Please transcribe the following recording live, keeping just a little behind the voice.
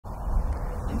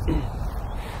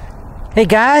Hey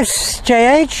guys,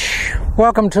 JH,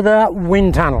 welcome to the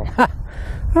wind tunnel.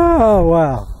 Oh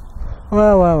wow,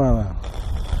 well.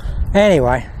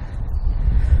 Anyway,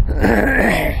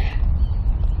 they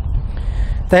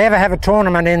ever have a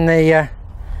tournament in the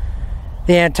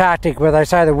Antarctic where they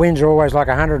say the winds are always like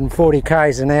 140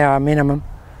 k's an hour minimum,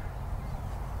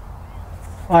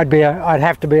 I'd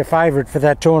have to be a favourite for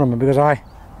that tournament, because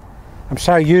I'm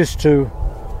so used to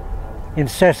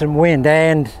incessant wind,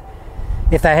 and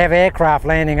if they have aircraft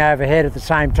landing overhead at the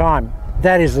same time,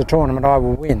 that is the tournament I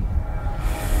will win.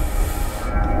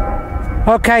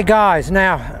 Okay guys,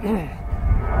 now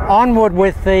onward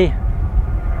with the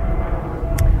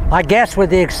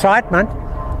excitement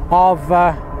of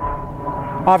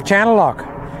channel lock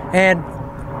and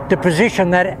the position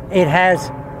that it has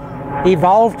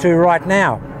evolved to right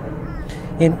now,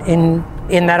 in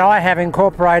that I have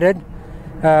incorporated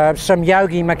some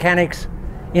yogi mechanics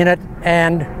in it,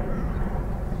 and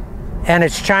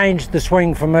it's changed the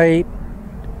swing for me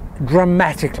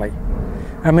dramatically.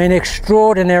 I mean,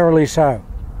 extraordinarily so.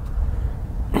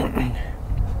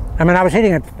 I mean, I was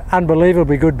hitting it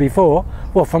unbelievably good before,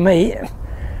 well, for me,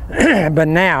 but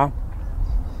now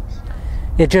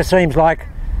it just seems like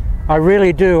I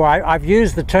really do. I've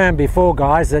used the term before,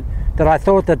 guys, that I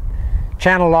thought that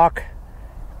channel lock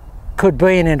could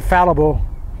be an infallible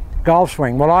golf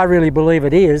swing. Well, I really believe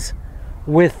it is,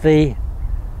 with the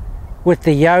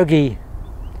yogi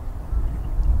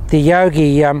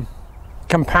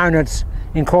components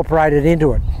incorporated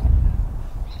into it.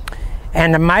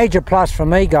 And the major plus for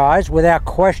me, guys, without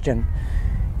question,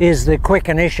 is the quick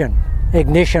ignition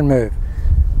move.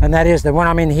 And that is that when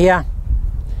I'm in here,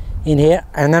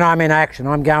 and then I'm in action,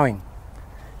 I'm going.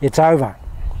 It's over.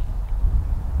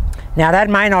 Now that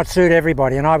may not suit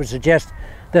everybody, and I would suggest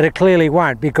that it clearly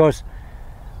won't, because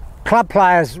club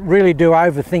players really do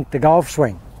overthink the golf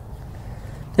swing.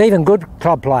 Even good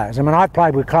club players. I mean, I've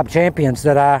played with club champions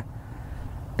that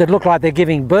look like they're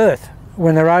giving birth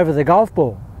when they're over the golf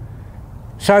ball.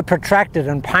 So protracted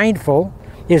and painful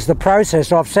is the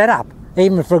process of setup.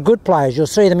 Even for good players, you'll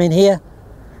see them in here,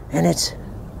 and it's,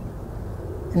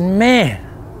 man.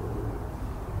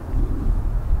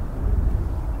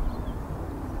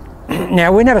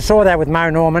 Now, we never saw that with Mo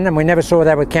Norman, and we never saw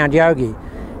that with Count Yogi,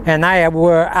 and they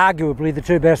were arguably the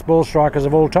two best ball strikers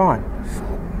of all time.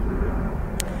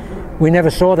 We never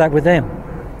saw that with them.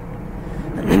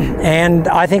 And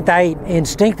I think they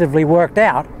instinctively worked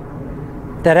out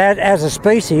that as a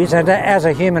species and as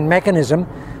a human mechanism,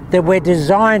 that we're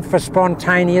designed for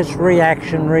spontaneous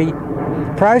reactionary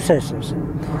processes.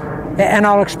 And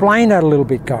I'll explain that a little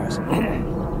bit, guys.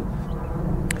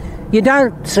 You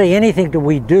don't see anything that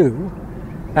we do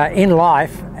in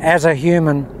life as a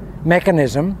human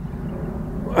mechanism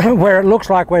where it looks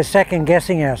like we're second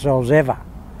guessing ourselves ever.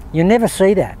 You never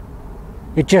see that.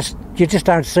 You just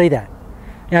don't see that.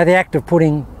 You know, the act of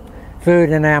putting food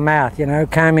in our mouth, you know,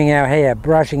 combing our hair,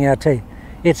 brushing our teeth.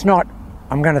 It's not,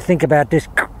 I'm going to think about this,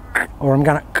 or I'm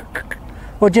going to,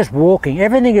 or just walking.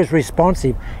 Everything is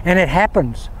responsive, and it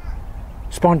happens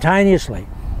spontaneously,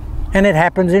 and it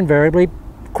happens invariably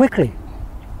quickly,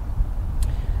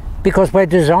 because we're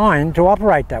designed to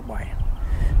operate that way,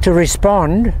 to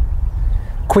respond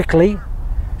quickly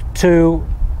to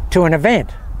an event,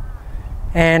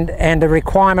 and the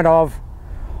requirement of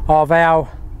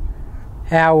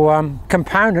our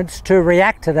components to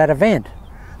react to that event.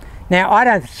 Now, I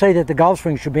don't see that the golf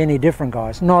swing should be any different,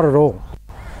 guys, not at all.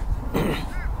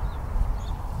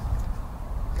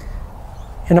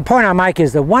 And the point I make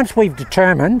is that once we've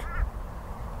determined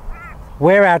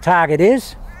where our target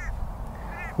is,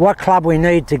 what club we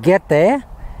need to get there,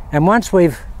 and once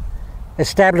we've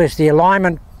established the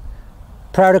alignment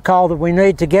protocol that we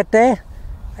need to get there,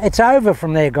 it's over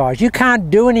from there, guys. You can't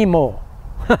do any more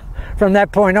from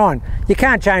that point on. You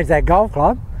can't change that golf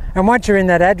club, and once you're in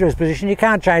that address position, you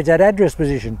can't change that address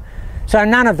position. So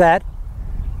none of that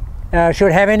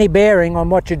should have any bearing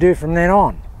on what you do from then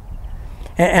on.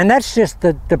 And that's just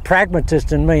the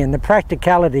pragmatist in me, and the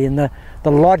practicality and the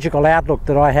logical outlook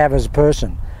that I have as a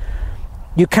person.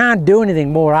 You can't do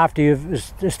anything more after you've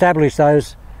established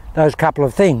those couple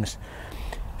of things.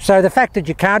 So the fact that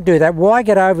you can't do that, why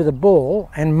get over the ball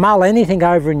and mull anything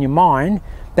over in your mind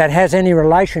that has any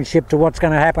relationship to what's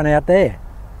going to happen out there?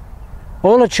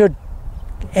 All it should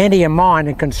enter your mind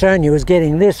and concern you is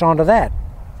getting this onto that,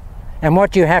 and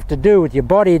what you have to do with your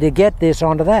body to get this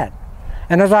onto that.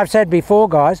 And as I've said before,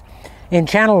 guys, in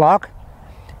channel lock,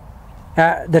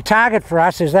 the target for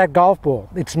us is that golf ball.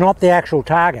 It's not the actual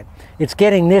target. It's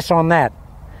getting this on that.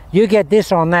 You get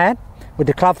this on that with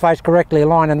the club face correctly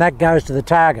aligned, and that goes to the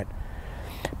target.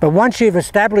 But once you've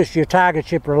established your target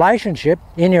ship relationship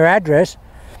in your address,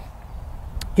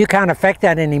 you can't affect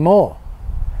that anymore.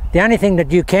 The only thing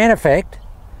that you can affect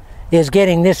is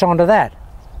getting this onto that.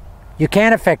 You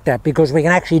can't affect that because we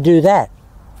can actually do that.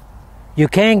 You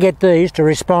can get these to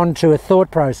respond to a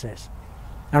thought process.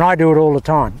 And I do it all the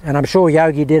time. And I'm sure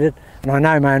Yogi did it, and I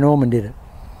know Mo Norman did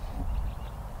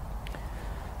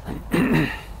it.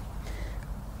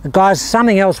 Guys,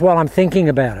 something else while I'm thinking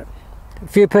about it. A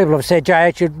few people have said,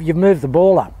 JH, you've moved the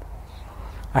ball up.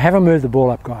 I haven't moved the ball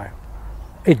up, guy.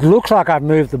 It looks like I've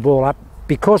moved the ball up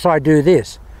because I do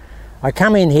this. I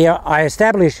come in here, I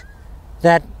establish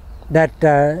the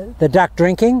duck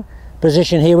drinking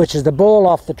position here, which is the ball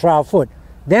off the trail foot.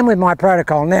 Then with my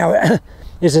protocol now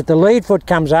is that the lead foot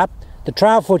comes up, the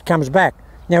trail foot comes back.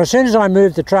 Now as soon as I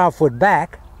move the trail foot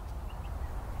back,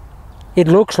 it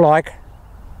looks like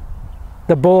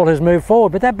the ball has moved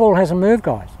forward, but that ball hasn't moved,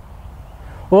 guys.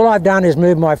 All I've done is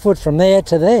move my foot from there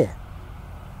to there.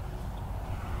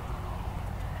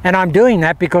 And I'm doing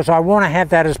that because I want to have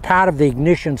that as part of the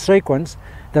ignition sequence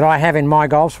that I have in my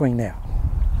golf swing now.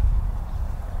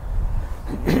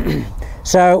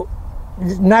 So,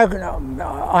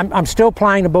 no, I'm still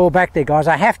playing the ball back there, guys.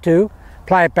 I have to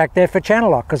play it back there for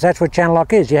channel lock because that's what channel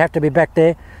lock is. You have to be back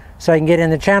there so you can get in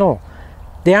the channel.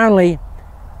 The only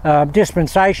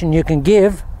dispensation you can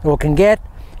give or can get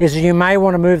is that you may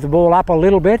want to move the ball up a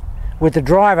little bit with the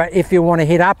driver if you want to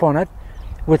hit up on it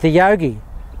with the Yogi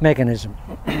mechanism.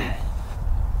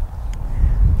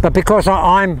 But because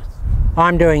I'm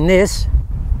doing this,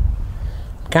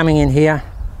 coming in here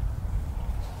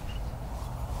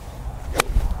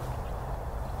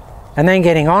and then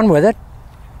getting on with it,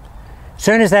 as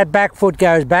soon as that back foot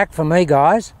goes back for me,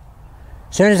 guys,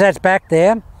 as soon as that's back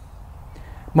there,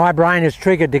 my brain is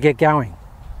triggered to get going.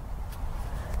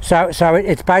 So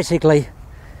it's basically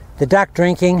the duck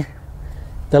drinking,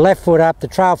 the left foot up, the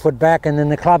trail foot back, and then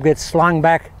the club gets slung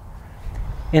back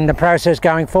in the process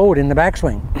going forward in the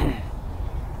backswing.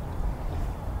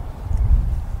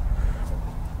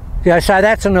 Yeah, so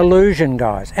that's an illusion,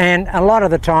 guys. And a lot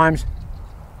of the times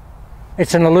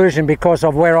it's an illusion because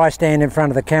of where I stand in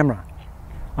front of the camera.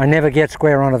 I never get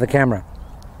square onto the camera.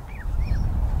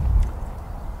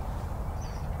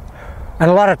 And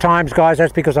a lot of times, guys,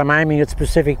 that's because I'm aiming at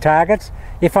specific targets.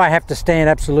 If I have to stand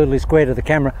absolutely square to the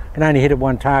camera, I can only hit at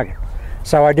one target.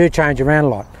 So I do change around a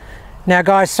lot. Now,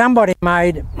 guys, somebody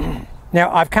made...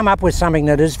 Now, I've come up with something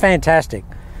that is fantastic.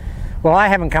 Well, I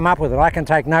haven't come up with it. I can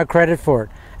take no credit for it.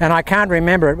 And I can't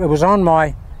remember it. It was on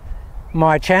my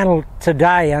channel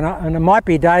today, and it might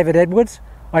be David Edwards.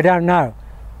 I don't know.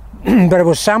 But it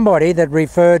was somebody that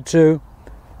referred to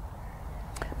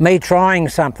me trying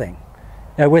something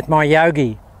with my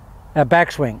Yogi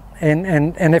backswing.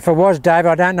 And if it was Dave,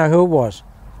 I don't know who it was.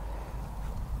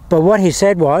 But what he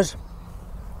said was,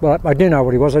 well, I do know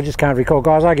what he was, I just can't recall.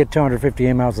 Guys, I get 250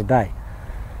 emails a day.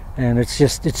 And it's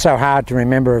so hard to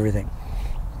remember everything.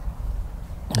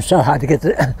 It's so hard to get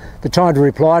the time to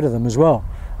reply to them as well.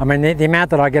 I mean, the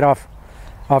amount that I get off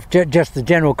just the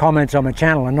general comments on my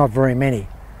channel are not very many.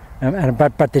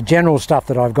 But the general stuff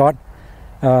that I've got,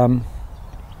 and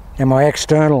my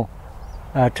external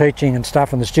teaching and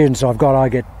stuff and the students I've got, I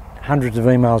get hundreds of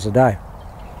emails a day.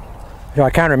 So I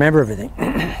can't remember everything.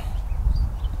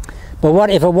 But what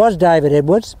if it was David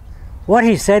Edwards? What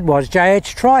he said was,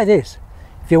 JH, try this.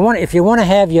 If you want to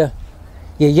have your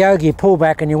Yogi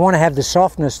pullback and you want to have the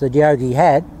softness that Yogi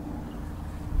had,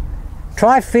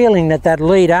 try feeling that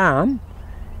lead arm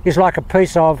is like a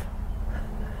piece of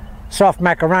soft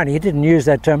macaroni. He didn't use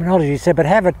that terminology, he said, but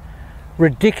have it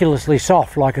ridiculously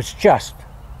soft, like it's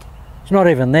not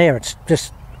even there. It's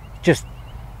just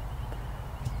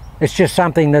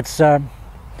something that's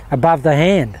above the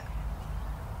hand.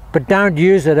 But don't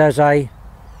use it as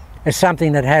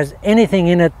something that has anything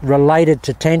in it related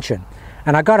to tension.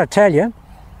 And I got to tell you,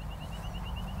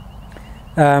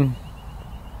 I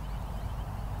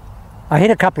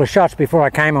hit a couple of shots before I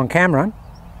came on camera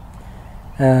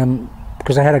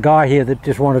because I had a guy here that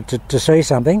just wanted to see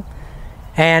something,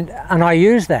 and I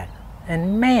used that.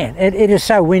 And man, it is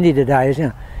so windy today, you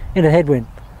know, in a headwind.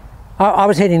 I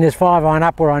was hitting this 5-iron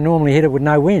up where I normally hit it with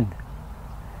no wind.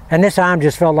 And this arm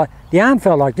just felt like, the arm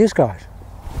felt like this, guys.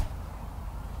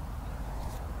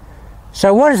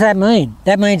 So what does that mean?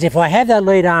 That means if I have that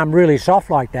lead arm really soft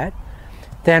like that,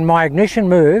 then my ignition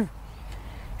move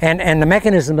and the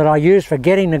mechanism that I use for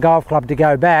getting the golf club to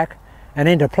go back and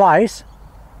into place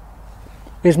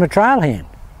is my trail hand.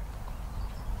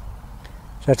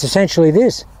 So it's essentially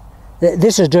this.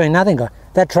 This is doing nothing, guys.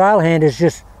 That trail hand is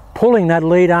just pulling that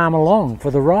lead arm along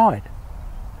for the ride.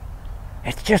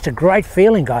 It's just a great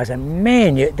feeling, guys, and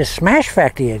man, the smash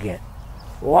factor you get.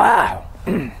 Wow.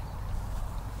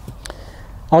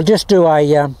 I'll just do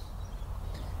a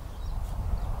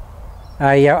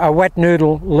wet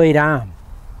noodle lead arm.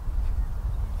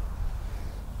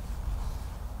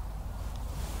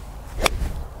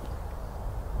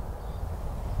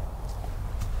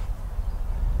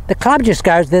 The club just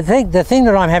goes, the thing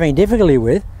that I'm having difficulty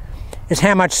with is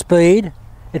how much speed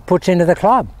it puts into the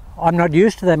club. I'm not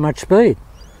used to that much speed.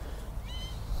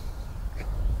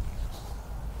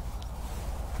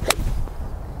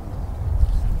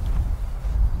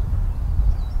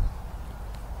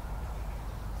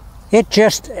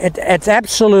 It's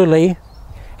absolutely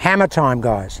hammer time,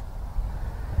 guys.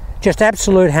 Just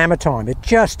absolute hammer time. It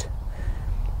just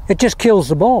kills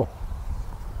the ball.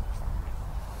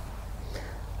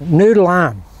 Noodle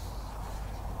arm.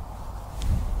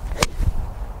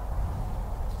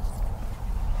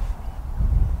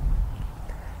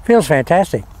 Feels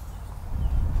fantastic.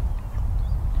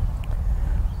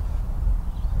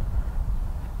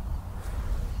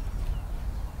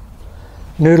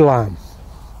 Noodle arm.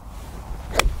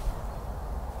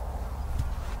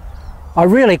 I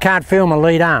really can't feel my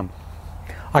lead arm.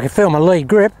 I can feel my lead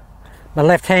grip, my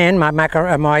left hand, my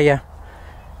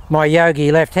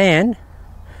yogi left hand,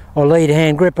 or lead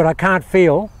hand grip, but I can't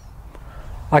feel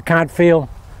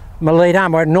my lead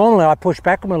arm. Normally I push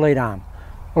back with my lead arm.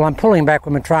 Well, I'm pulling back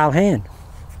with my trail hand.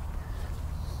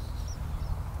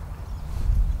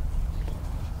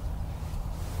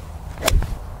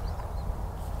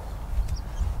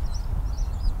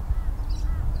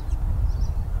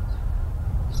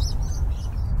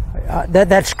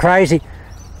 That's crazy.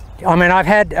 I mean, I've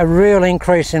had a real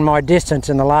increase in my distance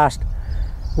in the last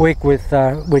week with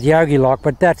Yogi Lock,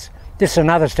 but this is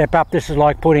another step up. This is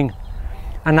like putting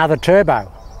another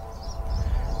turbo.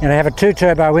 You know, I have a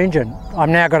 2-turbo engine. I've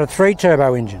now got a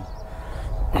 3-turbo engine.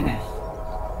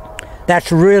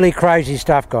 That's really crazy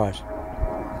stuff, guys.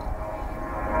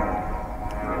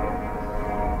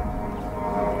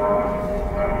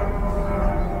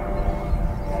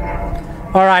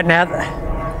 All right, now,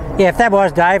 yeah, if that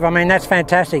was Dave, I mean, that's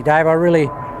fantastic, Dave.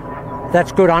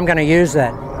 That's good. I'm going to use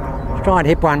that. Let's try and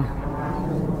hit one.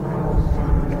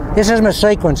 This is my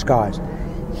sequence, guys.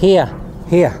 Here.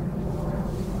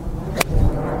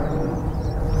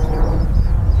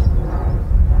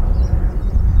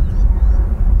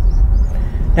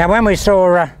 Now, when I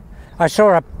saw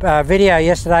a video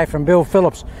yesterday from Bill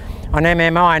Phillips on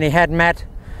MMI, and he had Matt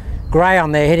Gray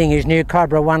on there hitting his new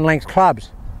Cobra 1-length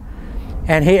clubs,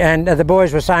 and the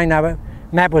boys were saying that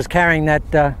Matt was carrying that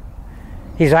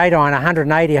his 8-iron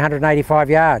 180, 185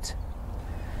 yards.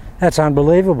 That's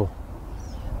unbelievable.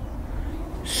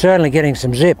 Certainly getting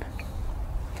some zip.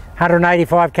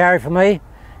 185 carry for me.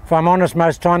 If I'm honest,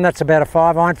 most time that's about a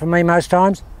 5-iron for me most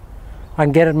times. I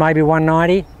can get it maybe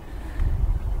 190.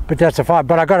 But that's a 5.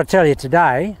 But I got to tell you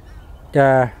today,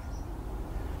 I'd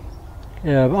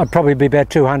probably be about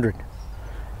 200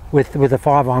 with a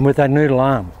 5-iron with that noodle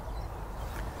arm.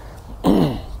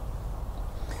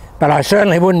 But I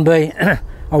certainly wouldn't be a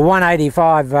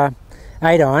 185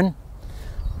 8-iron.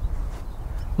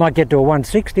 Might get to a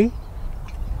 160.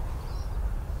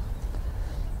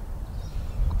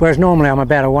 Whereas normally I'm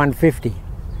about a 150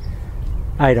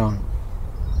 8-iron.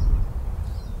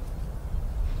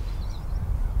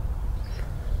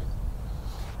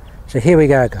 So here we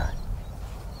go, guys.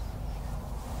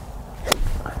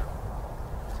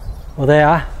 Well, there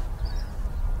are.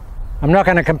 I'm not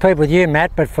going to compete with you,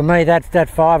 Matt, but for me that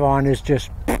 5-iron is just,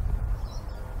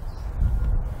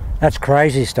 that's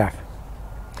crazy stuff.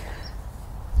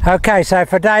 Okay, so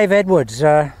for Dave Edwards,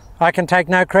 I can take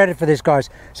no credit for this,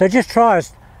 guys. So just try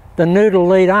the noodle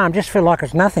lead arm. Just feel like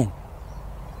it's nothing.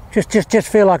 Just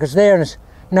feel like it's there and it's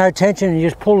no tension, and you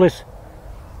just pull this.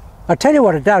 I'll tell you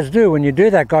what it does do when you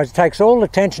do that, guys. It takes all the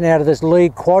tension out of this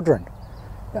lead quadrant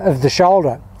of the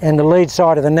shoulder and the lead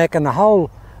side of the neck and the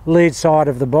whole lead side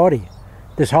of the body,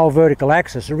 this whole vertical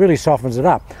axis. It really softens it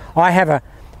up. I have a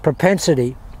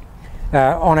propensity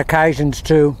on occasions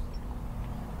to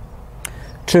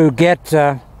get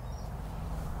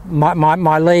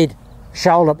my lead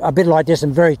shoulder a bit like this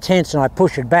and very tense, and I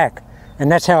push it back,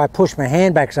 and that's how I push my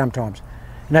hand back sometimes,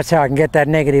 and that's how I can get that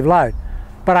negative load.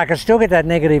 But I can still get that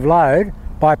negative load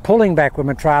by pulling back with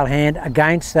my trail hand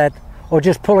against that, or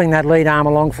just pulling that lead arm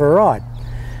along for a ride.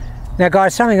 Now,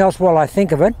 guys, something else while I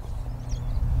think of it.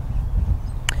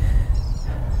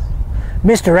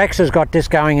 Mr. X has got this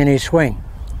going in his swing.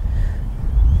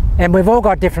 And we've all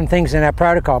got different things in our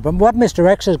protocol, but what Mr.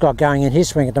 X has got going in his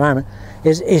swing at the moment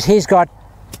is he's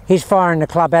firing the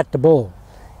club at the ball.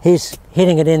 he's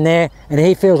hitting it in there, and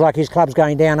he feels like his club's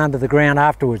going down under the ground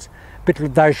afterwards. But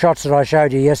with those shots that I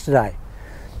showed you yesterday,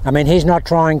 I mean, he's not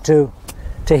trying to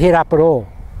hit up at all.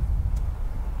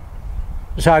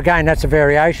 So again, that's a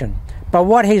variation. But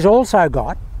what he's also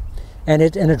got, and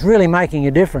it's really making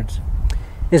a difference,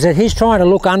 is that he's trying to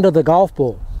look under the golf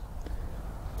ball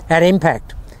at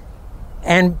impact.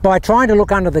 And by trying to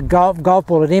look under the golf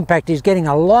ball at impact, he's getting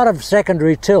a lot of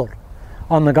secondary tilt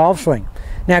on the golf swing.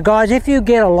 Now guys, if you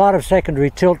get a lot of secondary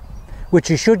tilt, which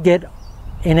you should get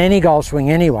in any golf swing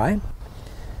anyway,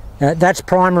 that's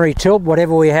primary tilt,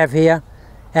 whatever we have here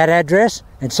at address,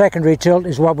 and secondary tilt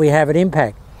is what we have at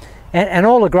impact. And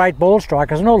all the great ball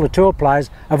strikers and all the tour players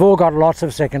have all got lots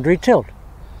of secondary tilt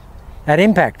at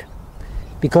impact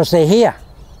because they're here.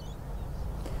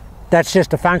 That's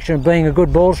just a function of being a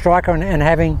good ball striker and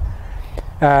having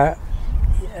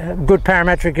good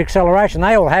parametric acceleration.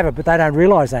 They all have it, but they don't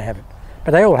realise they have it.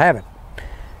 But they all have it.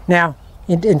 Now,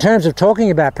 in terms of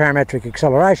talking about parametric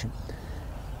acceleration,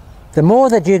 the more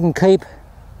that you can keep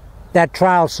that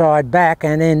trail side back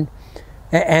and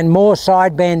more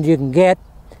side bend you can get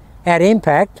at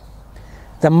impact,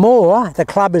 the more the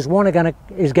club is going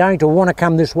to want to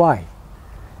come this way.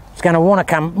 It's going to want to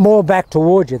come more back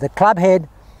towards you. The club head,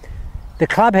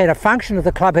 a function of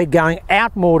the club head going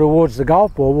out more towards the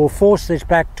golf ball will force this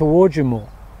back towards you more.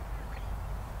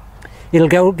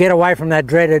 It'll get away from that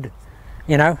dreaded,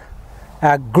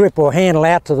 grip or handle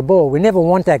out to the ball. We never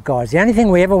want that, guys. The only thing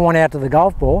we ever want out to the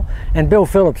golf ball, and Bill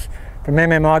Phillips from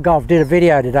MMI Golf did a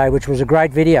video today, which was a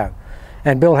great video.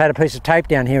 And Bill had a piece of tape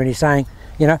down here and he's saying,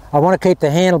 I want to keep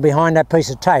the handle behind that piece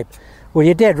of tape. Well,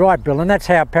 you're dead right, Bill, and that's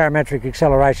how parametric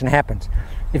acceleration happens.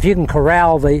 If you can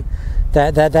corral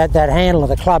that handle of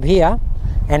the club here,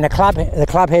 and the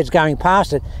club head's going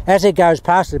past it, as it goes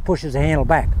past it pushes the handle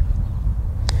back.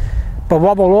 But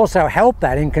what will also help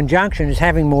that in conjunction is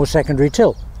having more secondary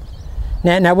tilt.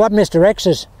 Now what Mr. X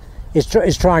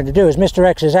is trying to do is Mr.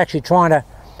 X is actually trying to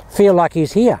feel like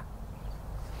he's here.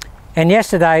 And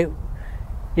yesterday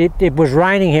it was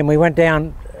raining him. We went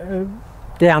down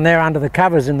there under the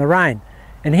covers in the rain,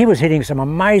 and he was hitting some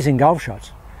amazing golf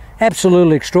shots.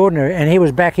 Absolutely extraordinary. And he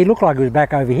was back, he looked like he was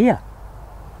back over here.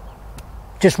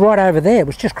 Just right over there. It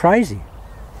was just crazy.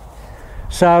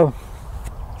 So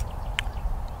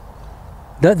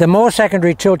the more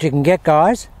secondary tilt you can get,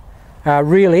 guys,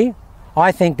 really,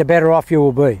 I think the better off you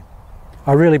will be.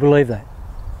 I really believe that.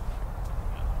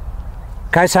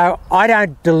 Okay, so I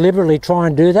don't deliberately try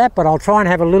and do that, but I'll try and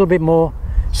have a little bit more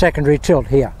secondary tilt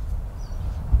here.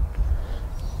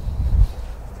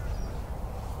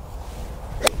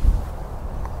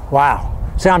 Wow.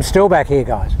 See, I'm still back here,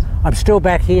 guys. I'm still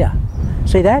back here.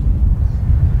 See that?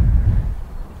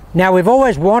 Now, we've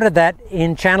always wanted that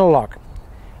in channel lock,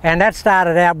 and that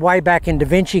started out way back in Da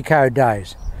Vinci Code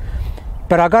days.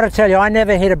 But I got to tell you, I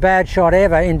never hit a bad shot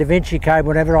ever in Da Vinci Code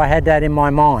whenever I had that in my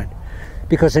mind.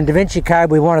 Because in Da Vinci Code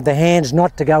we wanted the hands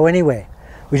not to go anywhere.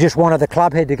 We just wanted the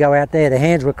club head to go out there. The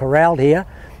hands were corralled here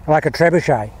like a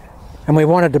trebuchet, and we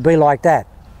wanted to be like that.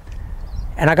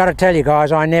 And I got to tell you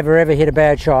guys, I never ever hit a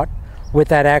bad shot with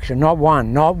that action. Not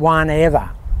one ever.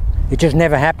 It just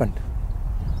never happened.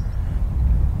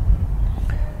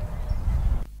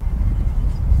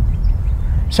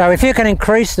 So if you can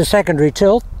increase the secondary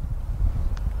tilt,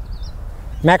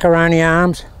 macaroni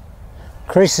arms,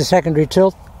 increase the secondary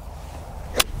tilt.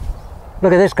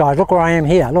 Look at this, guys. Look where I am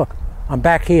here. Look, I'm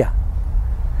back here.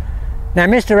 Now,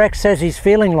 Mr. X says he's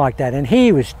feeling like that, and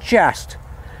he's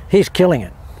killing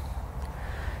it.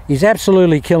 He's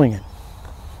absolutely killing it.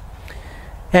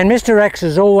 And Mr. X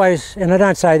is always, and I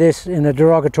don't say this in a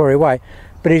derogatory way,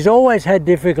 but he's always had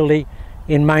difficulty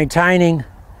in maintaining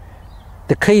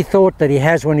the key thought that he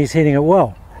has when he's hitting it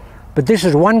well. But this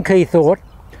is one key thought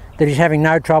that he's having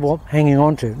no trouble hanging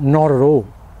on to. Not at all.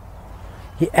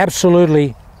 He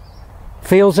absolutely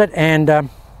feels it, and it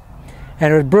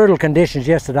was brutal conditions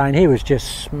yesterday, and he was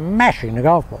just smashing the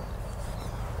golf ball.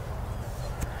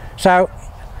 So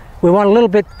we want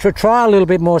to try a little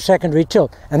bit more secondary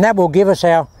tilt, and that will give us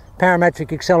our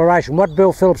parametric acceleration. What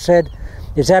Bill Phillips said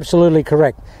is absolutely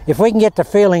correct. If we can get the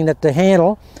feeling that the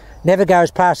handle never goes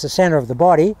past the centre of the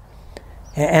body,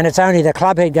 and it's only the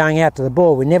club head going out to the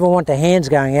ball, we never want the hands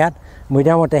going out, and we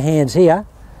don't want the hands here.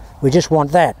 We just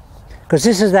want that, because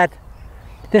this is that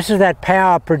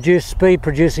speed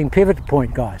producing pivot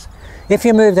point, guys. If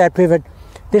you move that pivot,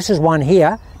 this is one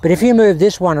here, but if you move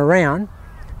this one around,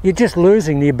 you're just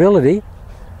losing the ability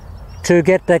to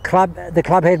get the club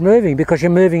head moving, because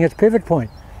you're moving its pivot point.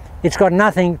 It's got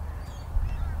nothing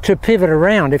to pivot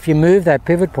around if you move that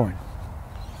pivot point.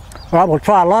 All right, we'll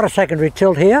try a lot of secondary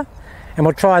tilt here, and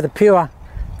we'll try the pure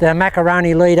the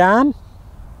macaroni lead arm.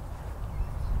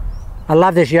 I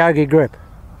love this Yogi grip.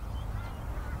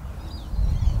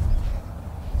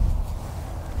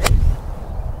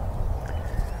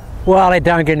 Well, it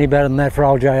don't get any better than that for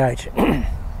old JH.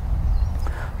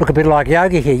 Look a bit like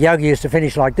Yogi here. Yogi used to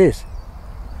finish like this.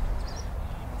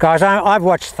 Guys, I've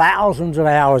watched thousands of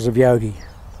hours of Yogi.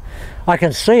 I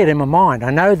can see it in my mind. I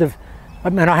know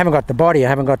and I haven't got the body, I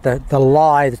haven't got the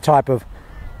lithe type of,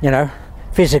 you know,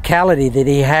 physicality that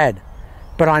he had.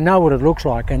 But I know what it looks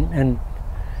like, and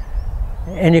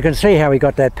you can see how he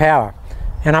got that power.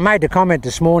 And I made the comment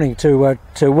this morning to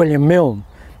William Milne,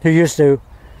 who used to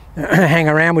hang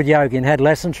around with Yogi and had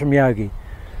lessons from Yogi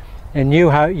and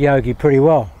knew Yogi pretty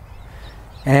well.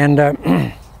 And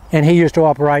and he used to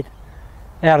operate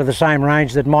out of the same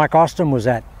range that Mike Austin was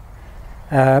at.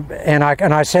 And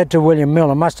I said to William Milne,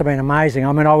 it must have been amazing.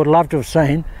 I mean, I would love to have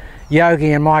seen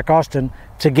Yogi and Mike Austin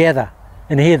together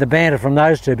and hear the banter from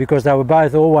those two, because they were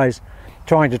both always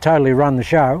trying to totally run the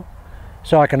show.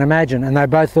 So I can imagine, and they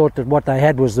both thought that what they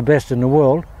had was the best in the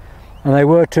world, and they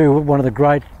were too. One of the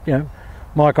great, you know,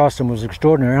 Mike Austin was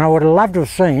extraordinary, and I would have loved to have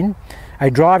seen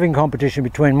a driving competition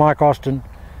between Mike Austin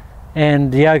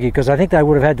and Yogi, because I think they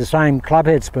would have had the same club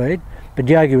head speed, but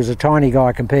Yogi was a tiny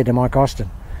guy compared to Mike Austin.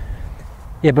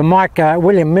 Yeah, but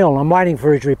William Milne, I'm waiting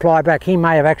for his reply back. He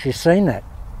may have actually seen that.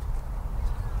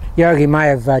 Yogi may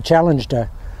have challenged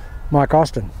Mike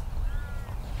Austin.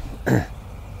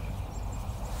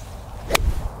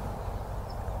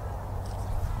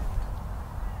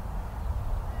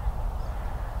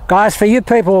 Guys, for you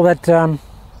people that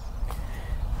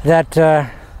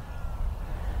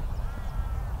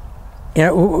you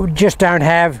know, just don't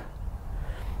have,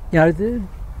 you know,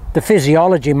 the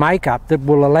physiology makeup that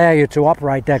will allow you to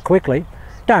operate that quickly,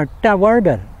 don't worry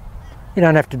about it. You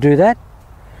don't have to do that.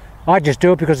 I just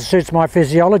do it because it suits my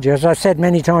physiology. As I said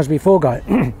many times before, guys,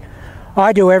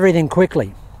 I do everything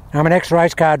quickly. I'm an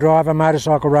ex-race car driver,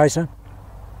 motorcycle racer,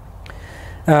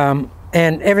 and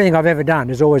everything I've ever done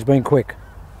has always been quick.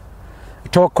 I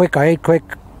talk quick, I eat quick,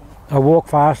 I walk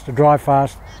fast, I drive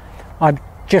fast.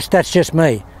 That's just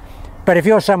me. But if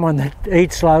you're someone that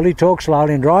eats slowly, talks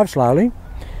slowly and drives slowly,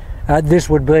 this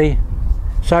would be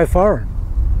so foreign.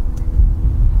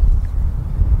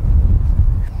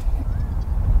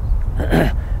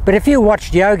 But if you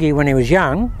watched Yogi when he was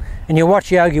young, and you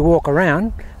watched Yogi walk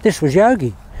around, this was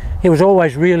Yogi. He was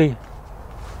always really,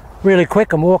 really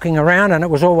quick and walking around, and it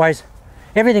was always,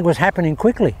 everything was happening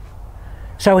quickly.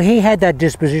 So he had that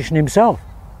disposition himself.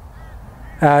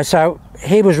 So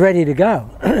he was ready to go.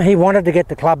 He wanted to get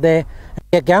the club there and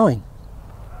get going.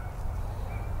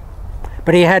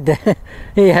 But he had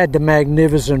the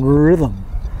magnificent rhythm,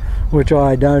 which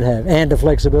I don't have, and the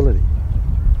flexibility.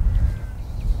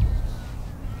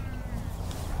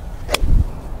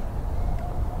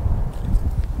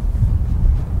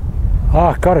 Oh,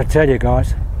 I've got to tell you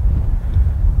guys,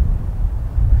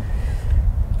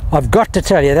 I've got to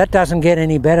tell you, that doesn't get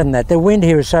any better than that. The wind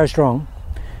here is so strong,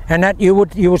 and that you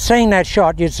were seeing that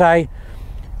shot, you'd say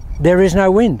there is no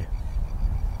wind.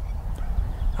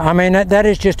 I mean, that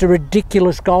is just a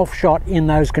ridiculous golf shot in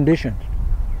those conditions.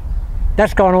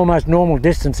 That's gone almost normal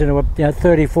distance in a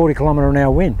 30-40 kilometre an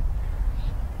hour wind.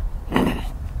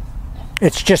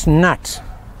 It's just nuts.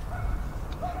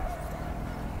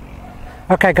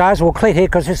 Okay guys, we'll clear here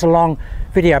because this is a long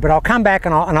video, but I'll come back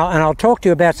and I'll talk to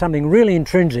you about something really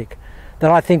intrinsic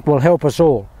that I think will help us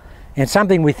all, and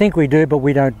something we think we do but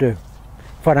we don't do,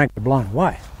 if I don't get blown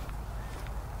away.